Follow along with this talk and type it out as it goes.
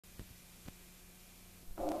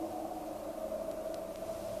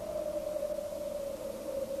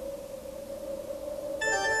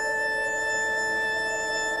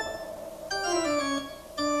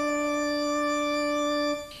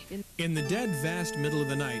In the dead vast middle of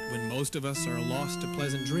the night, when most of us are lost to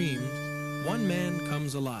pleasant dreams, one man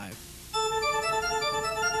comes alive.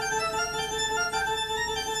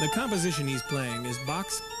 The composition he's playing is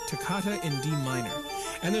Bach's Toccata in D minor,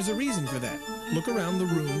 and there's a reason for that. Look around the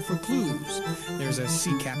room for clues. There's a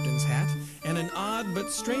sea captain's hat and an odd but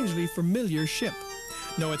strangely familiar ship.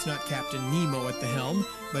 No, it's not Captain Nemo at the helm,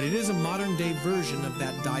 but it is a modern-day version of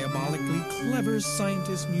that diabolically clever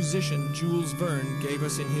scientist-musician Jules Verne gave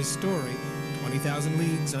us in his story, 20,000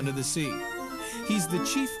 Leagues Under the Sea. He's the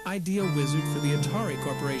chief idea wizard for the Atari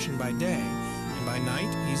Corporation by day, and by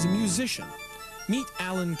night, he's a musician. Meet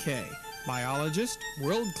Alan Kay, biologist,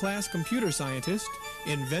 world-class computer scientist,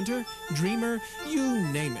 inventor, dreamer, you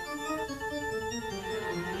name it.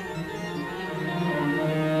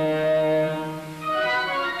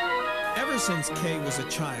 Ever since Kay was a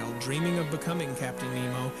child dreaming of becoming Captain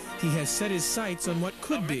Nemo, he has set his sights on what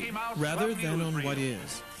could be, rather than on what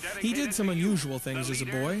is. He did some unusual things as a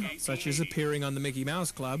boy, such as appearing on the Mickey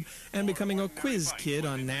Mouse Club and becoming a quiz kid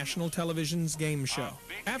on national television's game show.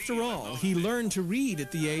 After all, he learned to read at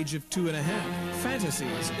the age of 2.5.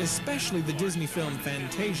 Fantasies, especially the Disney film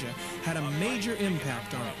Fantasia, had a major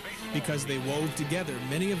impact on him because they wove together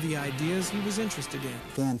many of the ideas he was interested in.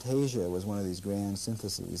 Fantasia was one of these grand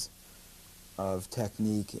syntheses of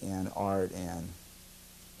technique and art and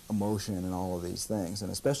emotion and all of these things,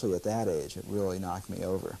 and especially at that age, it really knocked me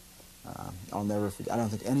over. I'll never forget, I don't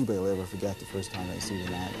think anybody will ever forget the first time they see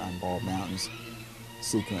the Night on Bald Mountains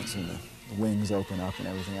sequence and the wings open up and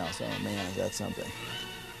everything else. Oh man, is that something.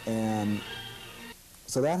 And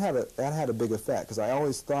so that had a big effect, because I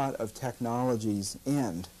always thought of technology's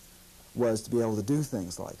end was to be able to do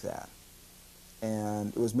things like that.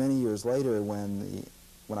 And it was many years later when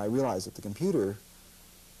I realized that the computer,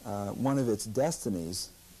 one of its destinies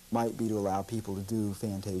might be to allow people to do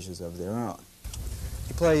fantasias of their own.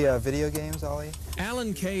 You play video games, Ollie?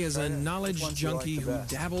 Alan Kay is a knowledge junkie who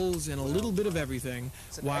dabbles in a little bit of everything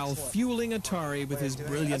while fueling Atari with his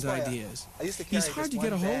brilliant ideas. He's hard to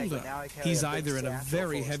get a hold of. He's either in a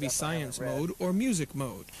very heavy science mode or music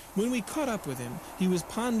mode. When we caught up with him, he was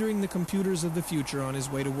pondering the computers of the future on his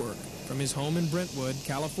way to work, from his home in Brentwood,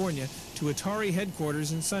 California, to Atari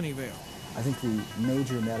headquarters in Sunnyvale. I think the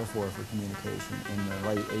major metaphor for communication in the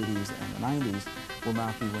late 80s and the 90s will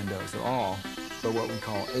not be Windows at all, but what we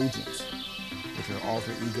call agents, which are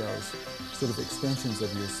alter egos, sort of extensions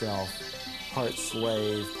of yourself, part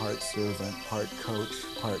slave, part servant, part coach,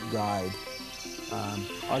 part guide,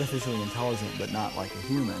 artificially intelligent but not like a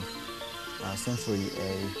human, essentially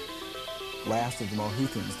a last of the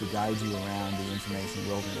Mohicans to guide you around the information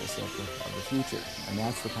wilderness of the future. And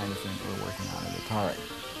that's the kind of thing we're working on at Atari.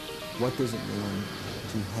 What does it mean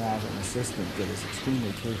to have an assistant that is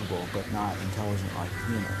extremely capable but not intelligent like a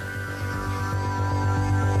human?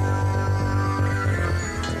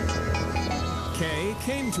 Kay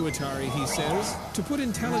came to Atari, he says, to put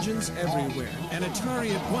intelligence everywhere, and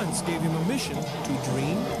Atari at once gave him a mission to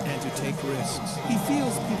dream and to take risks. He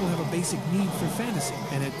feels people have a basic need for fantasy,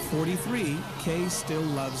 and at 43, Kay still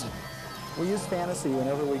loves it. We use fantasy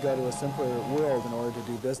whenever we go to a simpler world in order to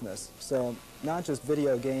do business. So not just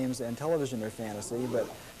video games and television are fantasy, but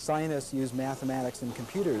scientists use mathematics and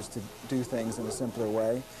computers to do things in a simpler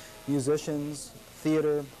way. Musicians,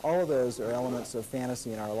 theater, all of those are elements of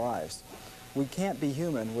fantasy in our lives. We can't be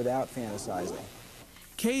human without fantasizing.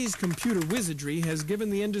 Kay's computer wizardry has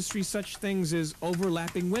given the industry such things as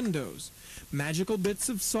overlapping windows, magical bits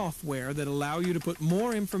of software that allow you to put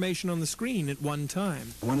more information on the screen at one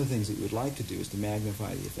time. One of the things that you would like to do is to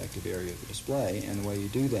magnify the effective area of the display, and the way you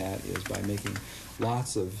do that is by making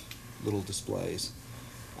lots of little displays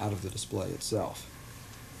out of the display itself.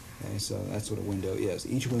 Okay, so that's what a window is.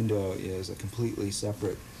 Each window is a completely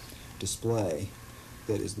separate display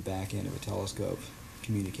that is the back end of a telescope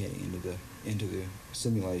communicating into the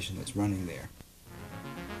simulation that's running there.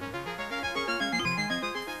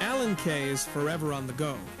 Alan Kay is forever on the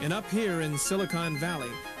go, and up here in Silicon Valley,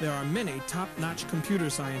 there are many top-notch computer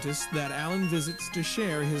scientists that Alan visits to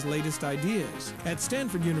share his latest ideas. At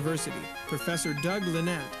Stanford University, Professor Doug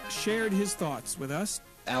Linat shared his thoughts with us.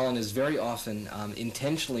 Alan is very often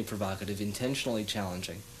intentionally provocative, intentionally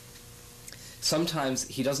challenging. Sometimes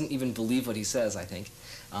he doesn't even believe what he says, I think.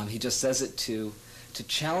 He just says it to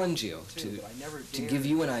challenge you, to give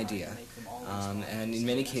you an idea. And in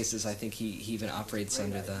many cases, I think he even operates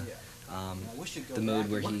under the mode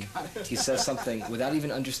where he says something without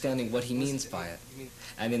even understanding what he means by it.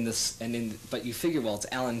 But you figure, well, it's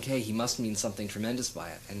Alan Kay, he must mean something tremendous by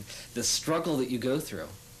it. And the struggle that you go through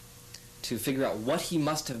to figure out what he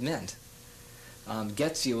must have meant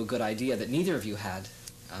gets you a good idea that neither of you had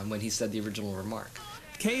when he said the original remark.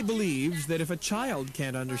 Kay believes that if a child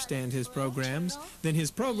can't understand his programs, then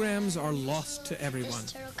his programs are lost to everyone.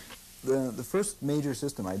 The first major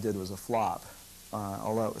system I did was a flop,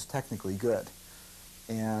 although it was technically good.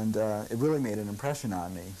 And it really made an impression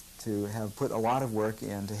on me to have put a lot of work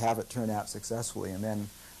in to have it turn out successfully and then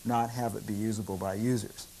not have it be usable by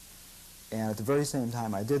users. And at the very same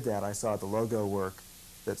time I did that, I saw the logo work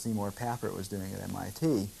that Seymour Papert was doing at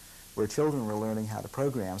MIT, where children were learning how to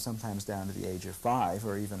program, sometimes down to the age of 5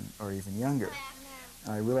 or even younger.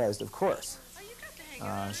 And I realized, of course,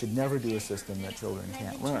 I should never do a system that children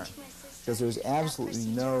can't learn, because there's absolutely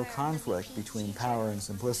no conflict between power and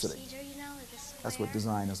simplicity. That's what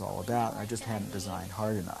design is all about. I just hadn't designed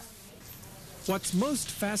hard enough. What's most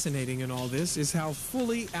fascinating in all this is how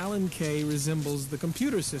fully Alan Kay resembles the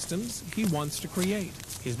computer systems he wants to create.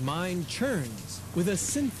 His mind churns with a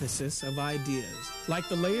synthesis of ideas, like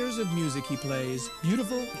the layers of music he plays,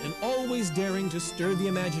 beautiful and always daring to stir the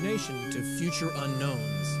imagination to future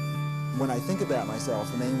unknowns. When I think about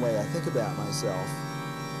myself, the main way I think about myself,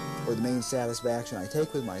 or the main satisfaction I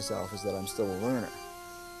take with myself, is that I'm still a learner.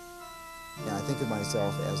 And I think of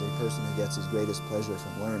myself as a person who gets his greatest pleasure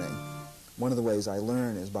from learning. One of the ways I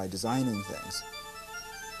learn is by designing things,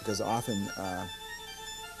 because often,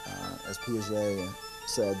 as Piaget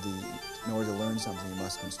said, in order to learn something, you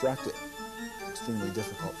must construct it. It's extremely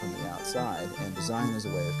difficult from the outside, and design is a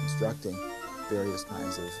way of constructing various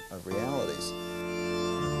kinds of realities.